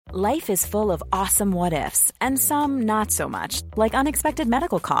Life is full of awesome what-ifs, and some not so much, like unexpected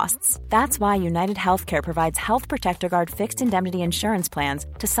medical costs. That's why United Healthcare provides Health Protector Guard fixed indemnity insurance plans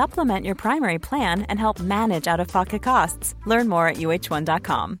to supplement your primary plan and help manage out-of-pocket costs. Learn more at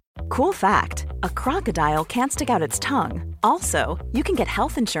uh1.com. Cool fact, a crocodile can't stick out its tongue. Also, you can get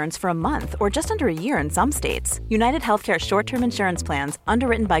health insurance for a month or just under a year in some states. United Healthcare short-term insurance plans,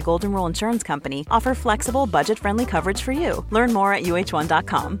 underwritten by Golden Rule Insurance Company, offer flexible, budget-friendly coverage for you. Learn more at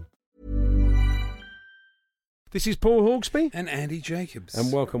uh1.com. This is Paul Hawksby and Andy Jacobs,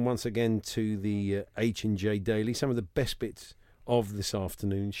 and welcome once again to the H&J Daily. Some of the best bits of this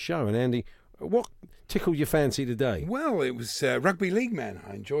afternoon's show. And Andy, what tickled your fancy today? Well, it was Rugby League Man.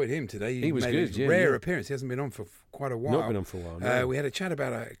 I enjoyed him today. He was made good, a rare appearance. He hasn't been on for quite a while. Not been on for a while, no. We had a chat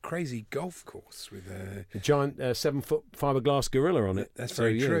about a crazy golf course with a giant 7-foot fiberglass gorilla on it. That's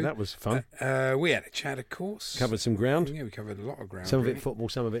very true. That was fun. We had a chat, of course. Covered some ground. Yeah, we covered a lot of ground. Some of it football,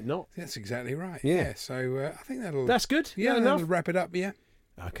 some of it not. That's exactly right. Yeah. So I think that's good. Yeah, enough. That'll wrap it up. Yeah.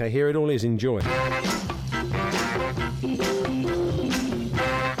 Okay, here it all is. Enjoy.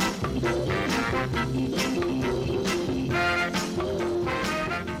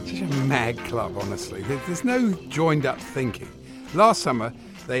 Mad club, honestly. There's no joined up thinking. Last summer,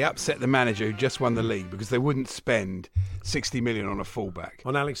 they upset the manager who just won the league because they wouldn't spend 60 million on a fullback.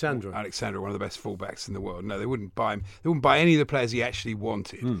 On Alexandra, one of the best fullbacks in the world. No, they wouldn't buy him. They wouldn't buy any of the players he actually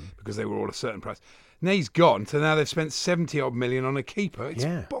wanted because they were all a certain price. Now he's gone, so now they've spent 70 odd million on a keeper. It's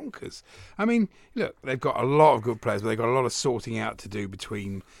bonkers. I mean, look, they've got a lot of good players, but they've got a lot of sorting out to do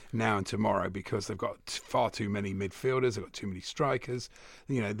between now and tomorrow because they've got far too many midfielders, they've got too many strikers.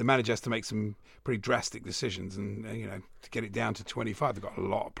 You know, the manager has to make some pretty drastic decisions, and to get it down to 25, they've got a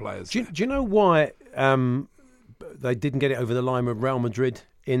lot of players. Do you know why they didn't get it over the line with Real Madrid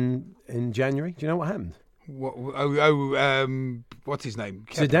in January? Do you know what happened? What's his name?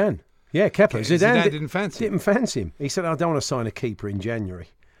 Zidane. Yeah, Kepa. Zidane didn't fancy him. He said, "I don't want to sign a keeper in January."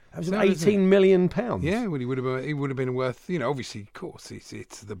 That was £18 million. Yeah, well, he would have been worth. Obviously, of course,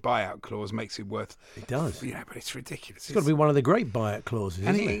 it's the buyout clause makes it worth. It does. But it's ridiculous. It's got to be one of the great buyout clauses.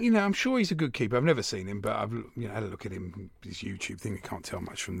 And isn't it? I'm sure he's a good keeper. I've never seen him, but I've had a look at him, his YouTube thing. I can't tell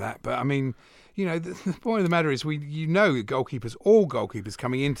much from that. But I mean, the point of the matter is, all goalkeepers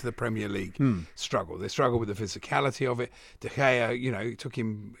coming into the Premier League struggle. They struggle with the physicality of it. De Gea, it took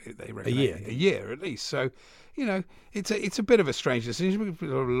him a year at least. So, it's a bit of a strange decision, a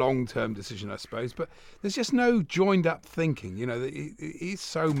long-term decision, I suppose. But there's just no joined-up thinking. It's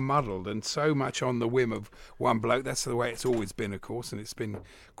so muddled and so much on the whim of one bloke. That's the way it's always been, of course, and it's been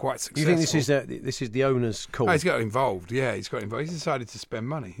quite successful. You think this is the owner's call? Oh, he's got involved. Yeah, he's got involved. He's decided to spend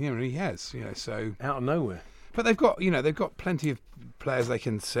money. He has. So out of nowhere. But they've got plenty of players they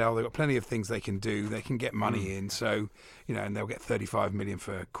can sell. They've got plenty of things they can do. They can get money in. So and they'll get 35 million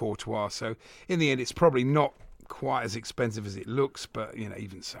for Courtois. So in the end, it's probably not quite as expensive as it looks, but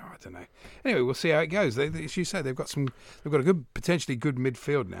even so, I don't know. Anyway, we'll see how it goes. As you say, they've got a potentially good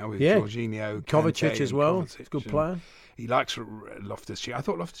midfield now with Jorginho, Kovacic as well. Kovacic, good player. He likes Loftus-Cheek. I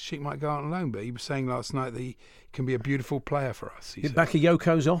thought Loftus-Cheek might go out on loan, but he was saying last night that he can be a beautiful player for us.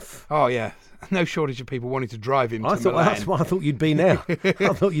 Bakayoko's off. Oh yeah, no shortage of people wanting to drive him. That's what I thought you'd be now.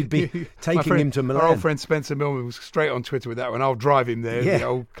 I thought you'd be taking him to Milan. Our old friend Spencer Millman was straight on Twitter with that one. I'll drive him there. Yeah. The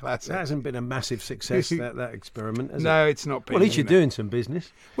old classic. That hasn't been a massive success. that experiment. Has No, it? It's not been. Well, at least you're doing some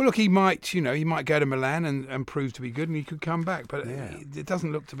business. Well, look, he might go to Milan and prove to be good, and he could come back. But it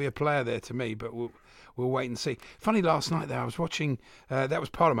doesn't look to be a player there to me. But we'll wait and see. Funny, last night, though, I was watching, that was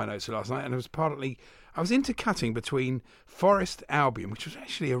part of my notes last night, and it was partly, I was intercutting between Forest Albion, which was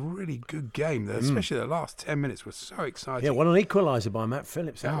actually a really good game, especially the last 10 minutes was so exciting. Yeah, what an equaliser by Matt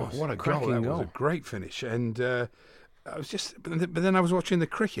Phillips. What a goal. That was a great finish. And I was but then I was watching the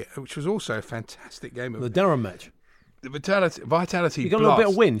cricket, which was also a fantastic game. The Durham match. The Vitality. You got a little bit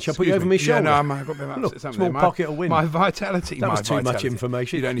of wind. Shall I put you over my shoulder? Yeah, no, I've got a bit of small pocket of wind. My Vitality. That was too much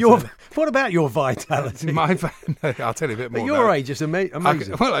information. What about your Vitality? I'll tell you a bit more. At your age, it's amazing.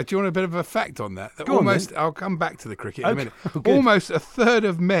 Okay, well, do you want a bit of a fact on that? I'll come back to the cricket in a minute. Oh, almost a third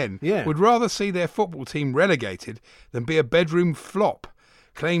of men would rather see their football team relegated than be a bedroom flop.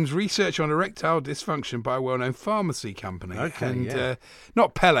 Claims research on erectile dysfunction by a well-known pharmacy company.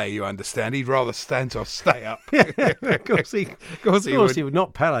 Not Pele, you understand. He'd rather stand or stay up. Of course he would.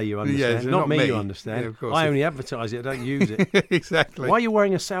 Not Pele, you understand. Not me, you understand. Yeah, of course. I only advertise it, I don't use it. Exactly. Why are you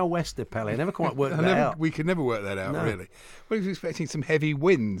wearing a sou'wester, Pele? I never quite worked that out. We could never work that out, really. Well, he was expecting some heavy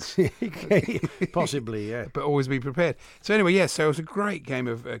winds. Possibly, yeah. But always be prepared. So anyway, so it was a great game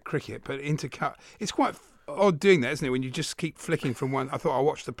of cricket, but intercut. It's quite odd doing that, isn't it? When you just keep flicking from one. I thought I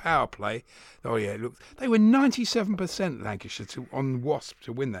watched the power play. Oh yeah, it looked. They were 97% Lancashire on Wasp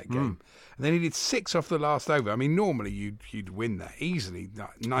to win that game, and they needed 6 off the last over. I mean, normally you'd win that easily,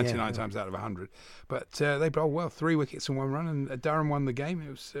 99 times out of 100. But they bowled well, 3 wickets and 1 run, and Durham won the game. It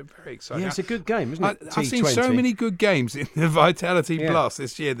was very exciting. Yeah, it's a good game, isn't it? I've seen so many good games in the Vitality Plus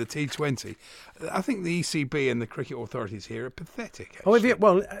this year, the T20. I think the ECB and the cricket authorities here are pathetic. Actually.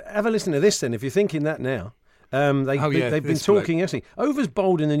 Have a listen to this then. If you're thinking that now. They've been talking yesterday. Overs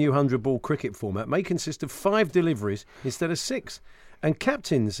bowled in the new 100-ball cricket format may consist of 5 deliveries instead of 6. And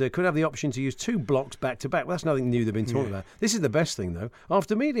captains could have the option to use 2 blocks back-to-back. Well, that's nothing new they've been talking about. This is the best thing, though.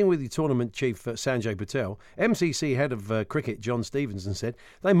 After meeting with the tournament chief, Sanjay Patel, MCC head of cricket, John Stevenson, said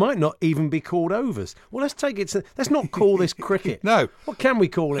they might not even be called overs. Well, let's not call this cricket. No. What can we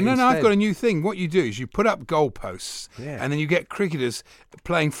call it No, instead? I've got a new thing. What you do is you put up goalposts, and then you get cricketers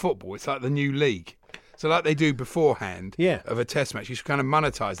playing football. It's like the new league. So like they do beforehand of a test match, you should kind of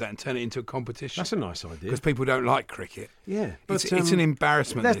monetise that and turn it into a competition. That's a nice idea. Because people don't like cricket. Yeah. But it's an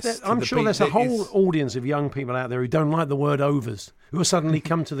embarrassment. I'm sure there's a whole audience of young people out there who don't like the word overs, who will suddenly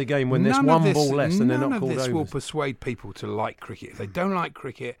come to the game when there's one ball less and they're not called overs. None of this will persuade people to like cricket. If they don't like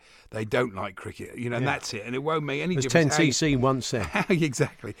cricket, they don't like cricket. And that's it. And it won't make any difference. As 10cc once said.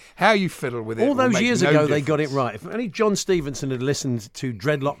 Exactly. How you fiddle with it all those years ago, difference. They got it right. If only John Stevenson had listened to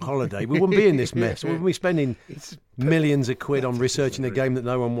Dreadlock Holiday, we wouldn't be in this mess. We wouldn't be spending millions of quid on researching a game that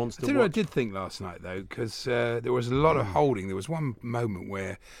no one wants to watch. What I did think last night, though, because there was a lot of holding. There was one moment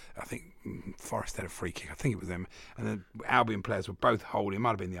where I think Forrest had a free kick. I think it was them. And the Albion players were both holding. It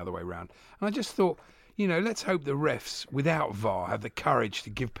might have been the other way around. And I just thought, let's hope the refs, without VAR, have the courage to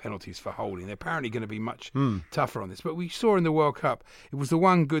give penalties for holding. They're apparently going to be much tougher on this. But we saw in the World Cup, it was the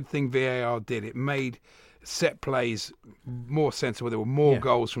one good thing VAR did. It made set plays more sensible. There were more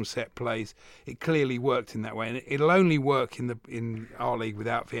goals from set plays. It clearly worked in that way, and it'll only work in our league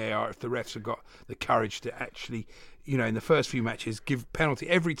without VAR if the refs have got the courage to actually, in the first few matches, give penalty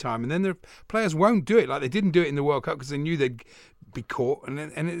every time, and then the players won't do it like they didn't do it in the World Cup because they knew they'd be caught,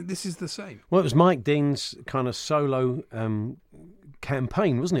 and this is the same. Well, it was Mike Dean's kind of solo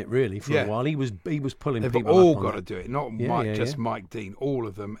campaign, wasn't it? Really, for a while, he was pulling. They've people all up on got that. to do it, not Mike Dean, all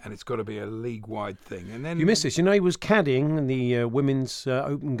of them, and it's got to be a league-wide thing. And then you missed this. He was caddying in the women's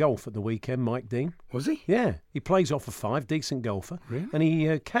open golf at the weekend. Mike Dean. Was he? Yeah, he plays off a 5, decent golfer. Really? And he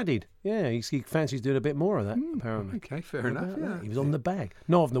caddied. Yeah, he fancies doing a bit more of that. Apparently. Okay, fair enough. Yeah. He was on the bag,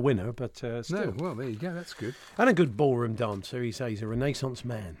 not of the winner, but still. No, well, there you go. That's good. And a good ballroom dancer. He says he's a Renaissance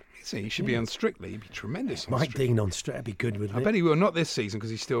man. He should be on Strictly. He'd be tremendous on Mike Strictly. Dean on Strictly, that'd be good, wouldn't it? I bet he will. Not this season because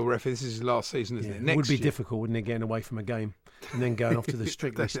he's still ref. This is his last season, isn't it? Next it would be year. difficult, wouldn't it, getting away from a game and then going off to the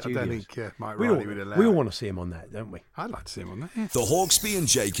Strictly studios. I don't think Mike Riley would allow We all it. want to see him on that, don't we? I'd like to see him on that. Yeah. The Hawksbee and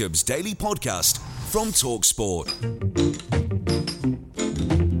Jacobs Daily Podcast from TalkSport.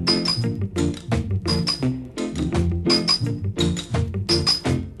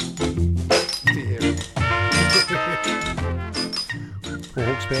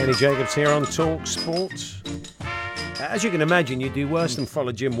 Hawksbee, Andy Jacobs here on Talk Sport. As you can imagine, you do worse than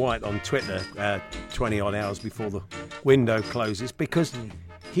follow Jim White on Twitter 20-odd hours before the window closes because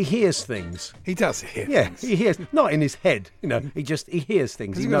he hears things. He does hear things. Yeah, he hears, not in his head, he hears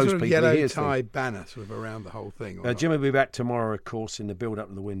things. He knows people. Yellow he hears tie things. banner sort of around the whole thing. Jim will be back tomorrow, of course, in the build-up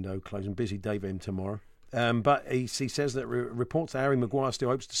to the window closing. Busy day for him tomorrow. But he says that reports that Harry Maguire still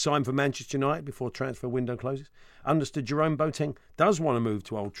hopes to sign for Manchester United before transfer window closes. Understood Jerome Boateng does want to move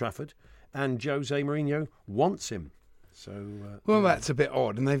to Old Trafford, and Jose Mourinho wants him. So, that's a bit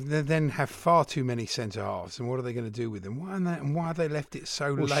odd, and they then have far too many centre halves. And what are they going to do with them? Why have they left it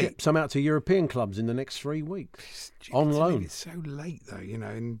so late? Ship some out to European clubs in the next 3 weeks on loan. It's so late though,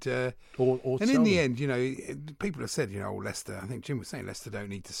 and in the end, people have said, Leicester. I think Jim was saying Leicester don't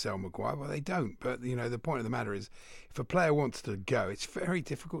need to sell Maguire. Well, they don't. But the point of the matter is, if a player wants to go, it's very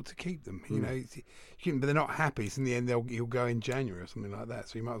difficult to keep them. But they're not happy. So in the end, he'll go in January or something like that.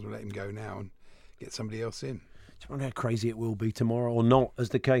 So you might as well let him go now and get somebody else in. I wonder how crazy it will be tomorrow or not, as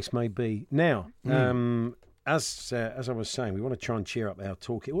the case may be. Now, as I was saying, we want to try and cheer up our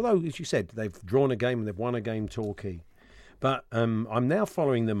Torquay. Although, as you said, they've drawn a game and they've won a game, Torquay. But I'm now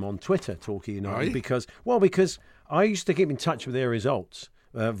following them on Twitter, Torquay United, because I used to keep in touch with their results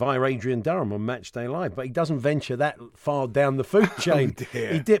via Adrian Durham on Matchday Live, but he doesn't venture that far down the food chain. Oh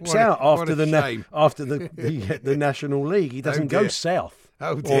dear. He dips out after the National League. He doesn't go south.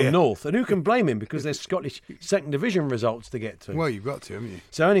 Or north. And who can blame him because there's Scottish second division results to get to. Well, you've got to, haven't you?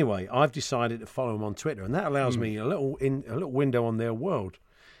 So anyway, I've decided to follow him on Twitter, and that allows me a little window on their world.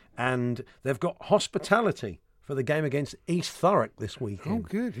 And they've got hospitality for the game against East Thurrock this weekend. Oh,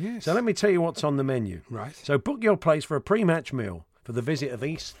 good, yes. So let me tell you what's on the menu. Right. So book your place for a pre-match meal for the visit of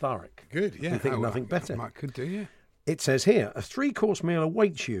East Thurrock. Good, yeah. You think nothing better. Could do, yeah. It says here, a 3-course meal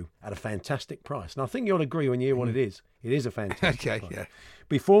awaits you at a fantastic price. And I think you'll agree when you hear what it is. It is a fantastic price. Yeah.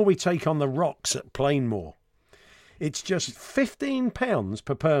 Before we take on the Rocks at Plainmoor, it's just £15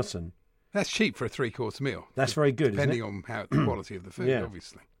 per person. That's cheap for a 3-course meal. That's very good, depending isn't it? on the quality of the food,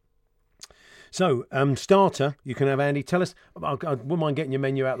 obviously. So, starter, you can have, Andy, tell us, I wouldn't mind getting your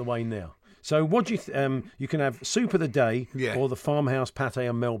menu out of the way now. So what do you you can have soup of the day or the farmhouse pate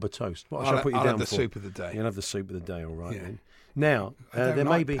and Melba toast. What shall I put you down for? I'll have the soup of the day. You'll have the soup of the day, all right then. Now, there may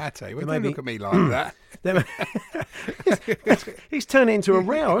like be... pate. Well, don't look at me like that. He's turned it into a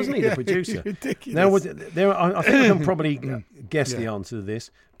row, hasn't he, the producer? Ridiculous. Now, I think I can probably guess the answer to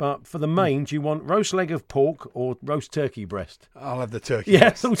this, but for the main, do you want roast leg of pork or roast turkey breast? I'll have the turkey breast. Yeah,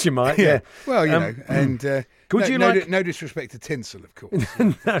 I thought you might, yeah. Well, you know, and no disrespect to Tinsel, of course.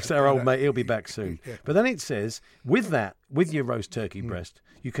 That's our old mate, he'll be back soon. Yeah. But then it says, with your roast turkey breast,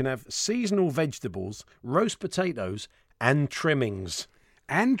 you can have seasonal vegetables, roast potatoes, and trimmings.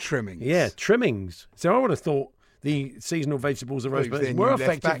 And trimmings? Yeah, trimmings. So I would have thought the seasonal vegetables and roast potatoes were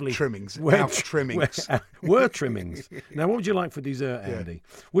effectively... trimmings. Trimmings. Were trimmings. Now, what would you like for dessert, Andy?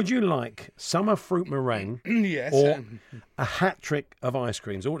 Would you like summer fruit meringue or a hat trick of ice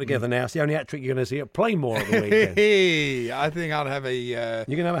creams? All together now. It's the only hat trick you're going to see at Plainmoor at the weekend. I think I'd have a... You're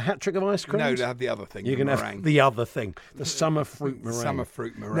going to have a hat trick of ice creams? No, to have the other thing. You're going to have the other thing. The summer fruit meringue. Summer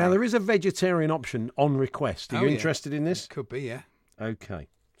fruit meringue. Now, there is a vegetarian option on request. Are you interested in this? Could be, yeah. Okay.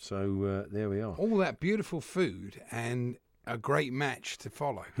 So there we are. All that beautiful food and a great match to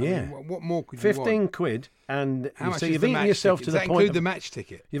follow. I mean, what more could you want? 15 quid, and how much so is you've the eaten match yourself ticket? to Does the that point. Include the match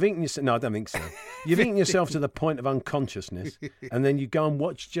ticket? You've eaten yourself. No, I don't think so. You've eaten yourself to the point of unconsciousness, and then you go and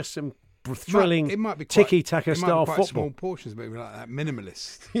watch just some thrilling tiki-taka style football. Small portions, maybe like that,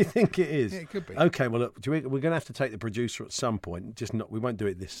 minimalist. You think it is? Yeah, it could be. Okay, well look, we're going to have to take the producer at some point. We won't do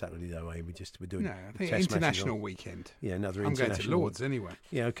it this Saturday though, eh? We're doing. No, I think international weekend. Yeah, another I'm international. I'm going to Lords anyway.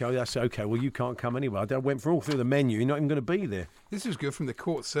 Yeah, okay, that's okay. Well, you can't come anyway. I went all through the menu. You're not even going to be there. This was good from the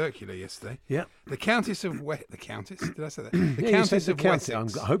Court Circular yesterday. Yeah. The Countess of the Countess. Did I say that? The Countess of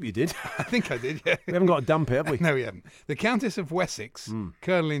Wessex. I hope you did. I think I did. Yeah. We haven't got a dump here, have we? No, we haven't. The Countess of Wessex,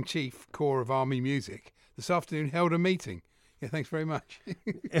 Colonel-in-Chief, Corps of Army Music, this afternoon held a meeting. Yeah, thanks very much.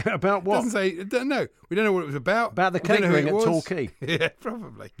 About what? Doesn't say. No, we don't know what it was about. About the catering at Torquay. Yeah,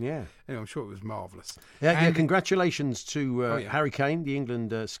 probably. Yeah. Anyway, I'm sure it was marvellous. Yeah, congratulations to Harry Kane, the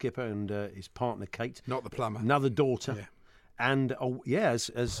England skipper, and his partner Kate. Not the plumber. Another daughter. Yeah. And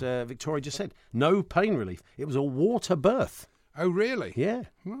as Victoria just said, no pain relief. It was a water birth. Oh, really? Yeah.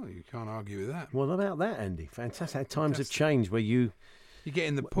 Well, you can't argue with that. Well, about that, Andy. Fantastic. How times have changed where you get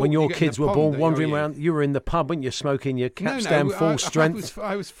in the pool. When your kids were born, wandering around, you were in the pub, weren't you, smoking your Capstan full strength?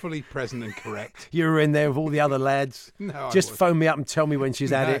 I was fully present and correct. You were in there with all the other lads. No, just phone me up and tell me when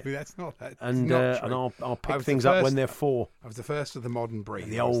she's at it. That's not that. And I'll pick things up when they're 4. I was the first of the modern breed.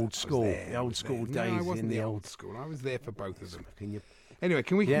 The old school days. No, I wasn't the old school. I was there for both of them. Anyway,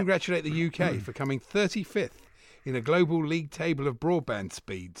 can we congratulate the UK for coming 35th in a global league table of broadband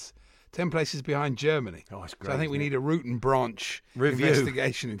speeds? 10 places behind Germany. Oh, that's great. So I think we need a root and branch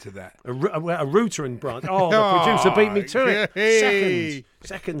investigation into that. A rooter and branch. Oh, the producer beat me to it.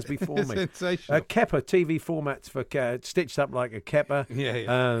 Seconds before me. Sensational. Kepper TV formats for stitched up like a Kepper,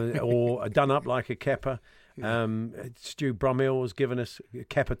 or done up like a Kepper. Stu Brumhill has given us a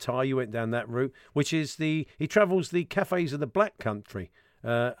Kepper tie. You went down that route, which is he travels the cafes of the Black Country,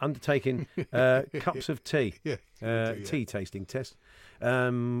 undertaking cups of tea, tea tasting test.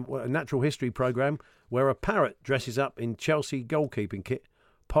 A natural history programme where a parrot dresses up in Chelsea goalkeeping kit.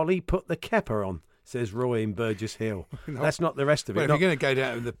 Polly put the Kepper on, says Roy in Burgess Hill. That's not the rest of it. Well, if you're going to go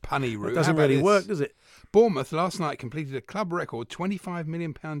down the punny route, it doesn't really work, does it? Bournemouth last night completed a club record £25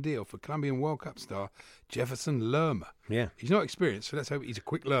 million deal for Colombian World Cup star Jefferson Lerma. Yeah. He's not experienced, so let's hope he's a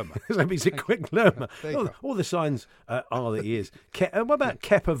quick learner. Let's hope he's a quick learner. All the signs are that he is. What about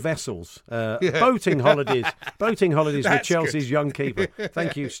Kepper Vessels? Boating holidays. Boating holidays with Chelsea's young keeper.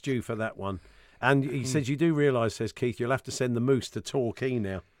 Thank you, Stu, for that one. And he says, you do realise, says Keith, you'll have to send the Moose to Torquay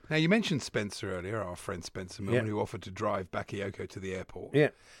now. Now, you mentioned Spencer earlier, our friend Spencer Milne, who offered to drive Bakayoko to the airport.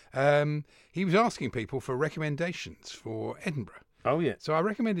 Yeah. He was asking people for recommendations for Edinburgh. Oh, yeah. So I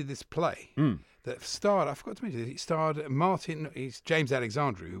recommended this play that starred, I forgot to mention it starred Martin, he's James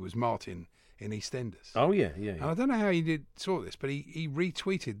Alexandru, who was Martin in EastEnders. Oh, yeah. And I don't know how he saw this, but he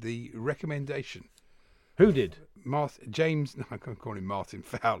retweeted the recommendation. Who did? James, no, I can't call him Martin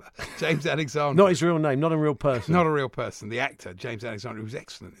Fowler. James Alexander. Not his real name, not a real person. Not a real person. The actor, James Alexander, who's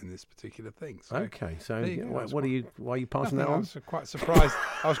excellent in this particular thing. So, okay, so why are you passing that on? I was quite surprised.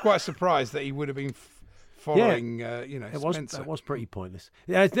 I was quite surprised that he would have been following, Spencer. That was pretty pointless.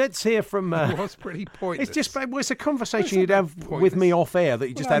 Yeah, let's hear from... it was pretty pointless. It's a conversation you'd have with me off air that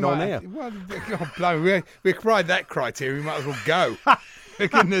you just had on air. Well, God, blimey, we applied that criteria, we might as well go. For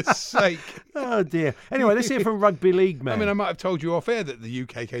goodness sake. Oh, dear. Anyway, let's hear from Rugby League, man. I mean, I might have told you off air that the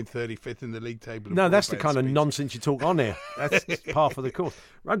UK came 35th in the league table. No, that's the kind of nonsense you talk on air. That's par for the course.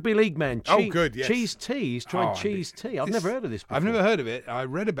 Rugby League, man. Good, yes. Cheese tea. He's tried cheese tea. I've never heard of this before. I've never heard of it. I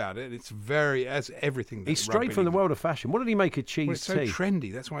read about it. It's as everything. He's straight from the world of fashion. What did he make of cheese tea? It's so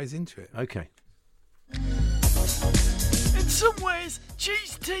trendy. That's why he's into it. Okay. In some ways,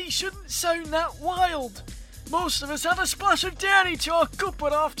 cheese tea shouldn't sound that wild. Most of us had a splash of dairy to our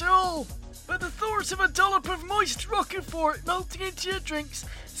cuppa after all. But the thought of a dollop of moist Roquefort melting into your drinks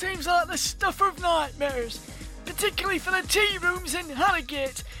seems like the stuff of nightmares. Particularly for the tea rooms in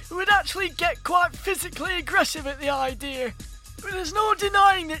Harrogate, who would actually get quite physically aggressive at the idea. But there's no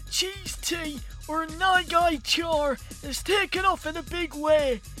denying that cheese tea, or Naigai char, has taken off in a big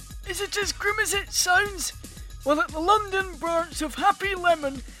way. Is it as grim as it sounds? Well, at the London branch of Happy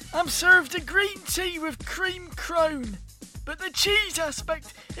Lemon, I'm served a green tea with cream crown. But the cheese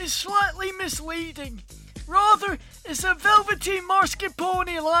aspect is slightly misleading. Rather, it's a velvety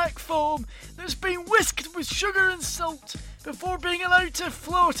mascarpone-like foam that's been whisked with sugar and salt before being allowed to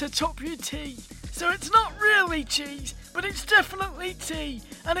float atop your tea. So it's not really cheese, but it's definitely tea,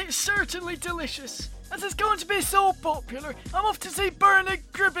 and it's certainly delicious. As it's going to be so popular, I'm off to see Bernard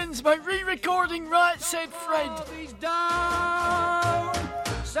Cribbins by re-recording Right Said Fred.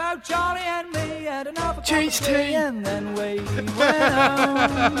 So Charlie and me had another cheese tea, and then we went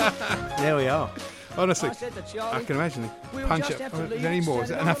home. There we are. Honestly, I can imagine it. Punch up. Is there any more? Is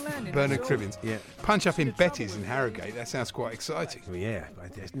that enough? Bernard Cribbins. Yeah. Punch up in Betty's in Harrogate. That sounds quite exciting. Well, yeah,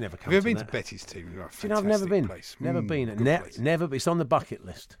 it's never come. Have you ever been to Betty's too? Do you know, I've never been. Place. Never been. Never. It's on the bucket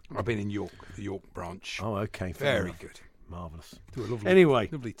list. I've been in York, the York branch. Oh, okay. Very good. Marvellous. Anyway,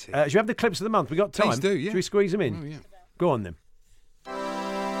 lovely tea. Should we have the clips of the month? We got time. Please do. Yeah. Should we squeeze them in? Oh, yeah. Go on then.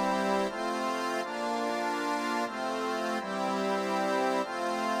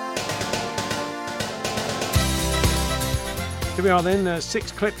 Here we are then,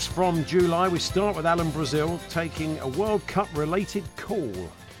 6 clips from July. We start with Alan Brazil taking a World Cup related call.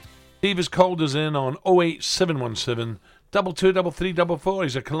 Steve has called us in on 08717 223344.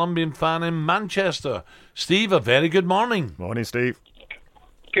 He's a Colombian fan in Manchester. Steve, a very good morning. Morning, Steve.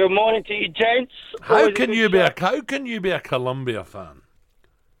 Good morning to you, gents. How can you be a Colombia fan?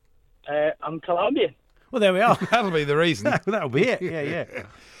 I'm Colombian. Well, there we are. That'll be the reason. That'll be it. Yeah.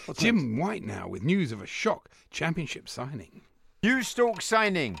 Jim White now with news of a shock championship signing. New Stalk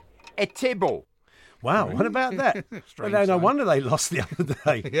signing, Etebo. Wow, what about that? Well, no wonder they lost the other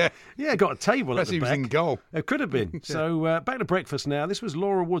day. Yeah, got a table perhaps at the back. He was in goal. It could have been. So back to breakfast now. This was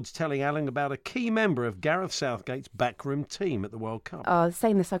Laura Woods telling Alan about a key member of Gareth Southgate's backroom team at the World Cup.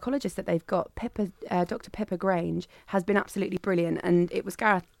 Saying the psychologist that they've got, Dr. Pippa Grange, has been absolutely brilliant, and it was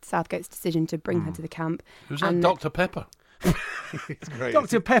Gareth Southgate's decision to bring her to the camp. Who's that, Dr. Pepper? It's great.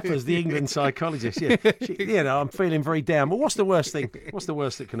 Dr. Pepper's the England psychologist. Yeah, I'm feeling very down. But what's the worst thing? What's the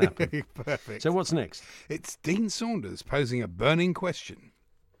worst that can happen? Perfect. So what's next? It's Dean Saunders posing a burning question.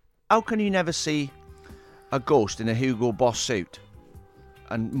 How can you never see a ghost in a Hugo Boss suit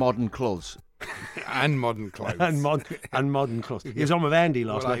and modern clothes? And modern clothes. and modern clothes. He was on with Andy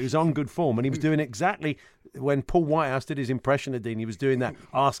last night. He was on good form, and he was doing exactly when Paul Whitehouse did his impression of Dean. He was doing that,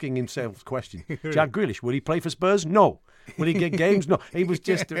 asking himself questions. Jack Grealish, would he play for Spurs? No. Would he get games? No. He was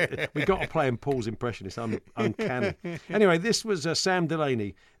just... we got to play him Paul's impression. It's uncanny. Anyway, this was Sam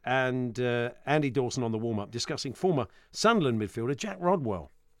Delaney and Andy Dawson on the warm-up discussing former Sunderland midfielder Jack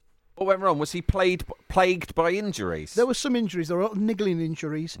Rodwell. What went wrong? Was he plagued by injuries? There were some injuries. There were niggling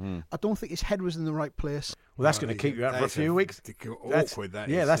injuries. I don't think his head was in the right place. Well, that's going to keep you out for a few weeks. Awkward,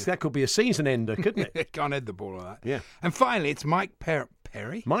 that could be a season ender, couldn't it? Can't head the ball like that. Yeah. And finally, it's Mike Perry.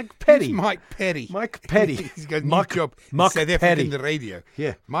 Mike Petty. Who's Mike Petty. Mike Petty. He's got a new job. He said everything in the radio.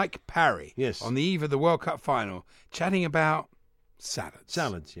 Yeah. Mike Parry. Yes. On the eve of the World Cup final, chatting about salads.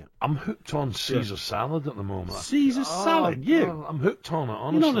 Yeah. I'm hooked on Caesar salad at the moment. Caesar salad, you? Well, I'm hooked on it,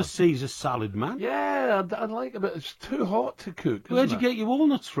 honestly. You're not a Caesar salad man. Yeah, I'd like it, but it's too hot to cook. Where'd you get your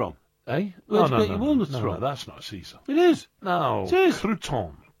walnuts from? Eh? Where'd you get your walnuts from? No, that's not Caesar. It is. No. It is.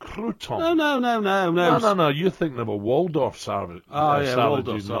 Crouton. Crouton. No. You're thinking of a Waldorf salad.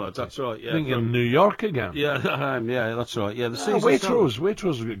 Waldorf salad. That's right. Yeah, thinking New York again. Yeah, that's right. Yeah, the Caesar Waitrose.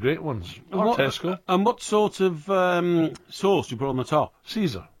 Waitrose have got great ones. Or Tesco. And what sort of sauce do you put on the top?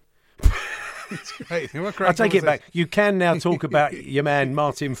 Caesar. It's great. I take it back. You can now talk about your man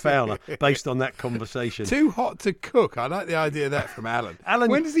Martin Fowler based on that conversation. Too hot to cook. I like the idea of that from Alan.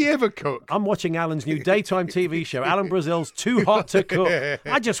 When does he ever cook? I'm watching Alan's new daytime TV show, Alan Brazil's Too Hot to Cook.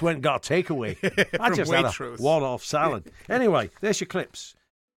 I just went and got a takeaway. I just had a one-off salad. Anyway, there's your clips.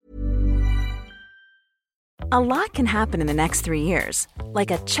 A lot can happen in the next 3 years.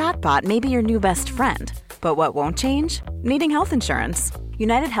 Like a chatbot may be your new best friend. But what won't change? Needing health insurance.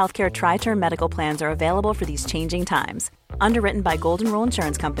 United Healthcare Tri-Term Medical Plans are available for these changing times. Underwritten by Golden Rule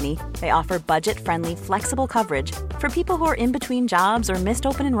Insurance Company, they offer budget-friendly, flexible coverage for people who are in between jobs or missed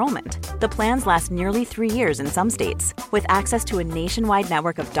open enrollment. The plans last nearly 3 years in some states, with access to a nationwide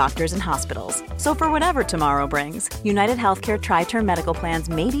network of doctors and hospitals. So for whatever tomorrow brings, United Healthcare Tri-Term Medical Plans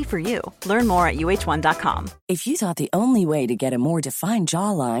may be for you. Learn more at uh1.com. If you thought the only way to get a more defined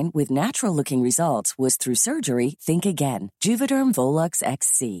jawline with natural-looking results was through surgery, think again. Juvederm Volux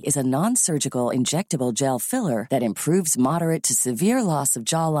XC is a non-surgical injectable gel filler that improves moderate to severe loss of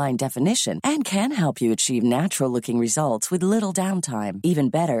jawline definition and can help you achieve natural-looking results with little downtime. Even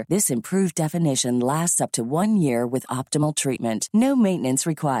better, this improved definition lasts up to 1 year with optimal treatment. No maintenance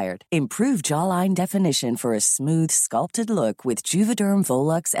required. Improve jawline definition for a smooth, sculpted look with Juvederm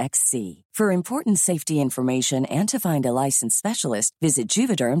Volux XC. For important safety information and to find a licensed specialist, visit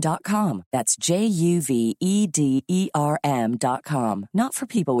Juvederm.com. That's JUVEDERM.com. Not for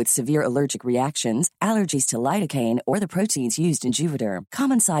people with severe allergic reactions, allergies to lidocaine, or the proteins used in Juvederm.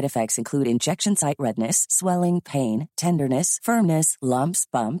 Common side effects include injection site redness, swelling, pain, tenderness, firmness, lumps,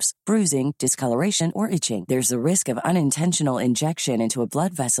 bumps, bruising, discoloration, or itching. There's a risk of unintentional injection into a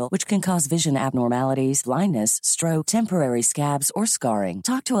blood vessel, which can cause vision abnormalities, blindness, stroke, temporary scabs, or scarring.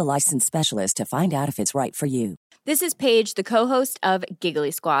 Talk to a licensed specialist to find out if it's right for you. This is Paige, the co-host of Giggly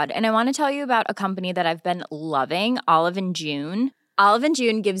Squad, and I want to tell you about a company that I've been loving, Olive & June. Olive &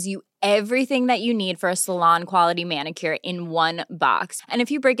 June gives you everything that you need for a salon-quality manicure in one box. And if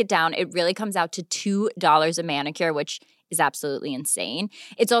you break it down, it really comes out to $2 a manicure, which is absolutely insane.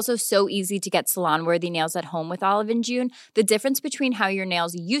 It's also so easy to get salon-worthy nails at home with Olive & June. The difference between how your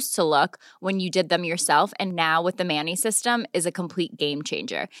nails used to look when you did them yourself and now with the Mani system is a complete game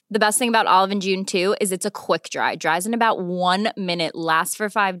changer. The best thing about Olive & June, too, is it's a quick dry. Dries in about 1 minute, lasts for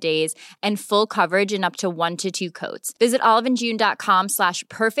 5 days, and full coverage in up to 1 to 2 coats. Visit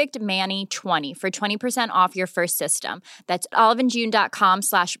oliveandjune.com/perfectmani20 for 20% off your first system. That's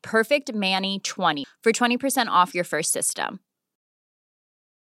oliveandjune.com/perfectmani20 for 20% off your first system.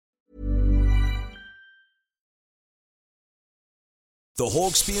 The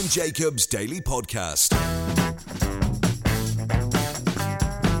Hawksby and Jacobs Daily Podcast.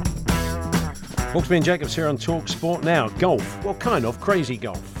 Hawksby and Jacobs here on Talk Sport. Now, golf. Well, kind of crazy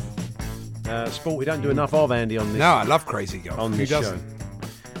golf. Sport we don't do enough of, Andy, on this. No, I love crazy golf. On this show.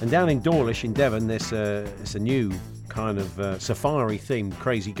 And down in Dawlish in Devon, there's a new kind of safari-themed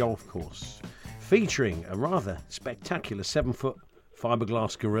crazy golf course featuring a rather spectacular 7-foot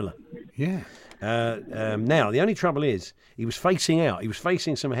fiberglass gorilla. Yeah. Now, the only trouble is he was facing out. He was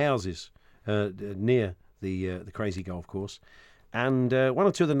facing some houses near the crazy golf course, and one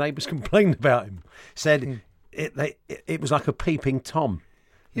or two of the neighbours complained about him. Said it was like a peeping Tom.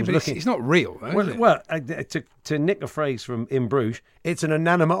 Yeah, but it's not real, though, is it? Well, to nick a phrase from In Bruges, it's an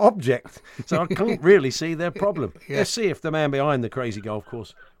inanimate object, so I can't really see their problem. Yeah. Let's see if the man behind the crazy golf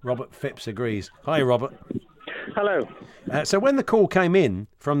course, Robert Phipps, agrees. Hi, Robert. Hello. So when the call came in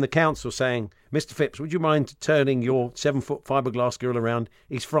from the council saying, Mr. Phipps, would you mind turning your 7-foot fiberglass gorilla around?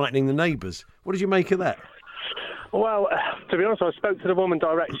 He's frightening the neighbours. What did you make of that? Well, to be honest, I spoke to the woman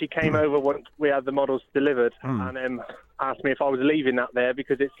direct. She came over once we had the models delivered and asked me if I was leaving that there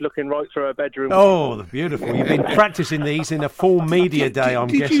because it's looking right through her bedroom. Oh, beautiful. You've been practising these in a full media day, I'm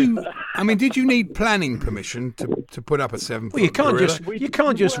guessing. Did you need planning permission to put up a 7-foot Well, you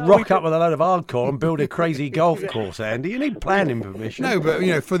can't just rock up with a load of hardcore and build a crazy golf course, Andy. You need planning permission. No, but,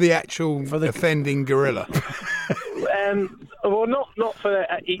 for the actual offending gorilla. Well, not for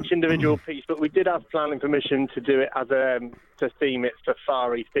each individual piece, but we did have planning permission to do it as to theme it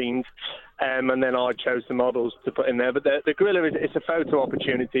safari themed, and then I chose the models to put in there. But the gorilla it's a photo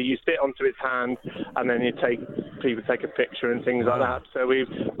opportunity. You sit onto its hand, and then people take a picture and things like that. So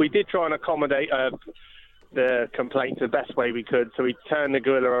we did try and accommodate the complaint the best way we could. So we turned the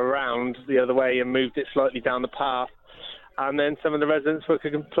gorilla around the other way and moved it slightly down the path. And then some of the residents were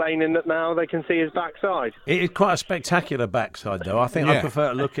complaining that now they can see his backside. It is quite a spectacular backside, though. I think I prefer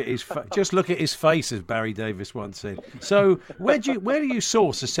to look at his just look at his face, as Barry Davis once said. So, where do you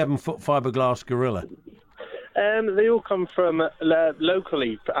source a 7-foot fiberglass gorilla? They all come from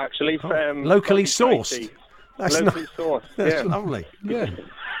locally, actually. Locally sourced. Locally sourced. That's lovely. Yeah.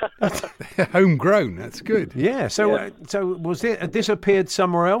 Homegrown. That's good. Yeah. So, so was it? Had this appeared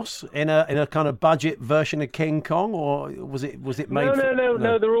somewhere else in a kind of budget version of King Kong, or was it made?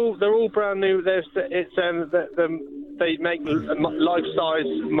 No. They're all brand new. They make life-size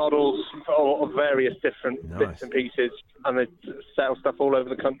models of various different bits and pieces, and they sell stuff all over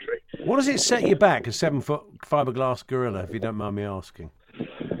the country. What does it set you back? A 7-foot fiberglass gorilla, if you don't mind me asking.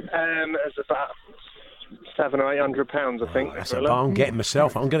 It's about £700 or £800, I think. That's I'm getting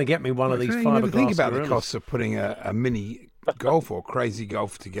myself. I'm going to get me one of these fiberglass gorillas. Think about the costs of putting a mini golf or crazy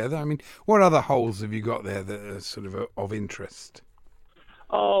golf together. I mean, what other holes have you got there that are sort of interest?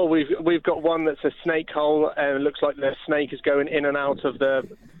 Oh, we've got one that's a snake hole, and it looks like the snake is going in and out of the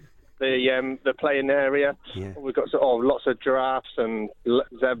playing area. Yeah. We've got lots of giraffes and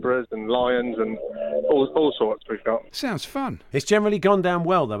zebras and lions and all sorts we've got. Sounds fun. It's generally gone down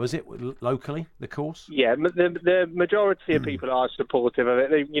well, though, is it, locally, the course? Yeah, the majority of people are supportive of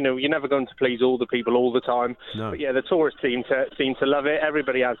it. You're never going to please all the people all the time. No. But yeah, the tourists seem to love it.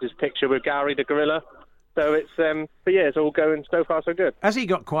 Everybody has his picture with Gary the gorilla. So it's, but yeah, it's all going so far so good. Has he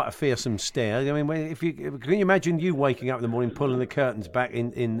got quite a fearsome stare? I mean, can you imagine you waking up in the morning, pulling the curtains back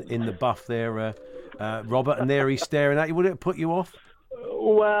in the buff there, Robert, and there he's staring at you? Would it put you off?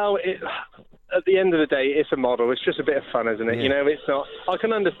 Well, at the end of the day, it's a model. It's just a bit of fun, isn't it? Yeah. It's not. I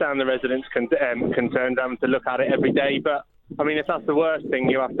can understand the residents' concerned having to look at it every day, but I mean, if that's the worst thing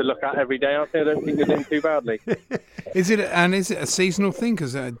you have to look at every day, I don't think you're doing too badly. Is it a seasonal thing?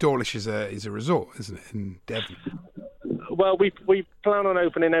 Because Dawlish is a resort, isn't it, in Devon? Well, we plan on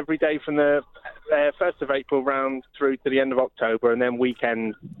opening every day from the 1st of April round through to the end of October, and then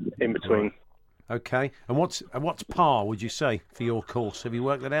weekend in between. Right. Okay. And what's par, would you say, for your course? Have you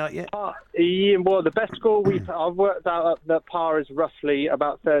worked that out yet? Yeah, well, the best score I've worked out that par is roughly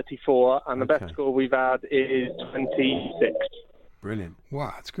about 34, and the best score we've had is 26. Brilliant.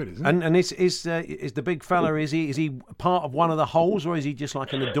 Wow, that's good, isn't it? And is the big fella, is he part of one of the holes, or is he just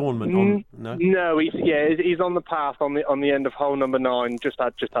like an adornment? No, he's on the path on the end of hole number 9. Just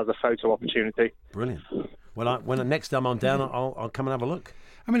has a photo opportunity. Brilliant. Well, when next time I'm down, I'll come and have a look.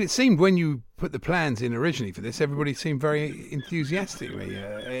 I mean, it seemed when you put the plans in originally for this, everybody seemed very enthusiastic.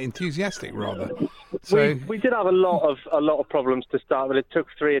 So we did have a lot of problems to start with. It took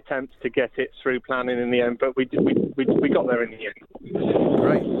 3 attempts to get it through planning in the end, but we got there in the end.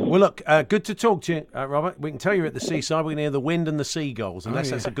 Great. Well, look, good to talk to you, Robert. We can tell you're at the seaside. We can hear the wind and the seagulls,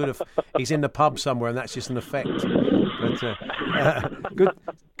 unless that's a good. He's in the pub somewhere, and that's just an effect. But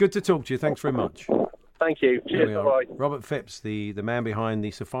good to talk to you. Thanks very much. Thank you. Cheers. Bye. Robert Phipps, the man behind the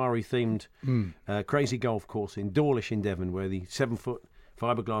safari-themed crazy golf course in Dawlish in Devon, where the 7-foot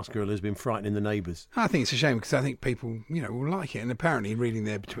fiberglass gorilla has been frightening the neighbours. I think it's a shame because I think people, will like it. And apparently, reading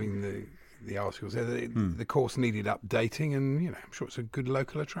there between the articles there, the course needed updating, and I'm sure it's a good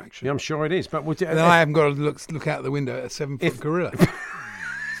local attraction. Yeah, I'm sure it is. But I haven't got to look out the window at a 7-foot gorilla.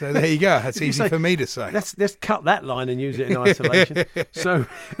 So there you go. That's easy for me to say. Let's cut that line and use it in isolation. So,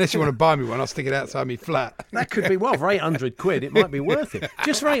 unless you want to buy me one, I'll stick it outside me flat. That could be for £800. It might be worth it.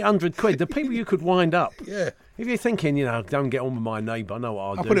 Just for £800, the people you could wind up. Yeah. If you're thinking, don't get on with my neighbour, I know what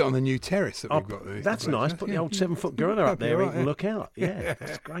I'll do. I'll put it on the new terrace that we've got there. That's nice. Put the old 7-foot gorilla up there. Right, he can look out. Yeah,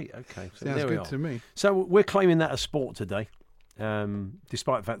 that's great. Okay, so sounds there we good are. to me. So we're claiming that as sport today,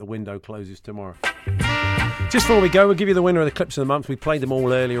 despite the fact the window closes tomorrow. Just before we go, we'll give you the winner of the Clips of the Month. We played them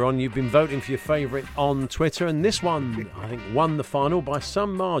all earlier on. You've been voting for your favourite on Twitter, and this one, I think, won the final by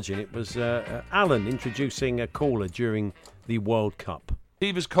some margin. It was Alan introducing a caller during the World Cup.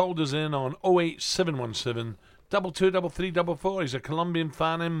 Steve has called us in on 08717 223344. He's a Colombian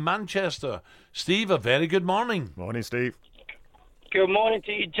fan in Manchester. Steve, a very good morning. Morning, Steve. Good morning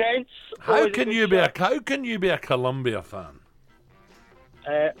to you, gents. How can you be a Colombia fan?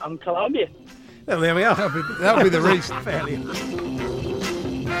 I'm Colombian. Well, there we are. That'll be the reason. Fairly.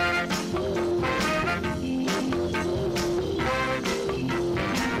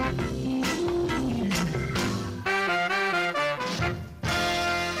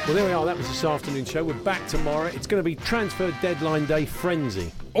 Well, there we are. That was this afternoon's show. We're back tomorrow. It's going to be transfer deadline day frenzy.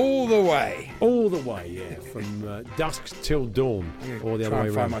 All the way. All the way, yeah. From dusk till dawn. Or the other way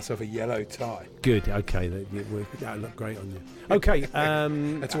around. Find myself a yellow tie. Good. Okay. That'll look great on you. Okay.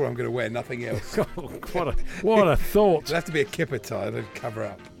 That's all I'm going to wear. Nothing else. What a thought. It'll have to be a kipper tie to cover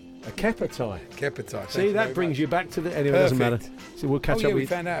up. A Kepper tie. Kepper tie. See, that brings you back to the... Anyway, it doesn't matter. So we'll catch up with... we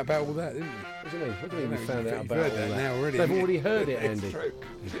found out about all that, didn't we? What do you mean? What do you mean we found out about all that? Now already. They've already heard it, Andy. It's true.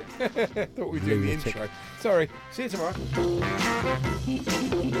 Thought we'd do the intro. Sorry. See you tomorrow.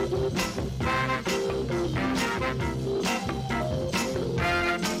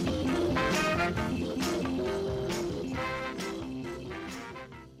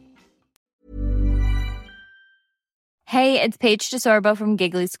 Hey, it's Paige DeSorbo from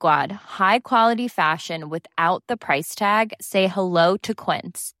Giggly Squad. High quality fashion without the price tag. Say hello to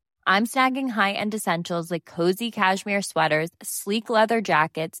Quince. I'm snagging high-end essentials like cozy cashmere sweaters, sleek leather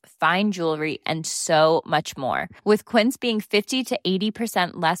jackets, fine jewelry, and so much more. With Quince being 50 to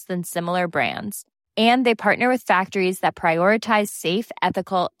 80% less than similar brands. And they partner with factories that prioritize safe,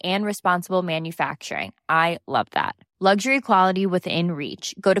 ethical, and responsible manufacturing. I love that. Luxury quality within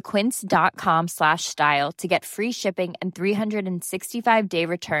reach. Go to quince.com/style to get free shipping and 365-day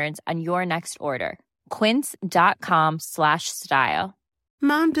returns on your next order. Quince.com/style.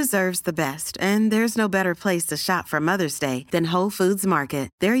 Mom deserves the best, and there's no better place to shop for Mother's Day than Whole Foods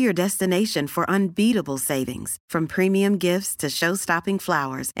Market. They're your destination for unbeatable savings, from premium gifts to show-stopping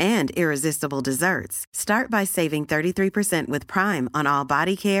flowers and irresistible desserts. Start by saving 33% with Prime on all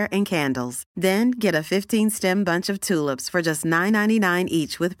body care and candles. Then get a 15-stem bunch of tulips for just $9.99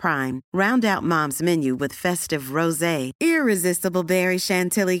 each with Prime. Round out Mom's menu with festive rosé, irresistible berry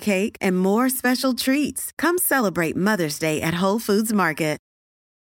chantilly cake, and more special treats. Come celebrate Mother's Day at Whole Foods Market.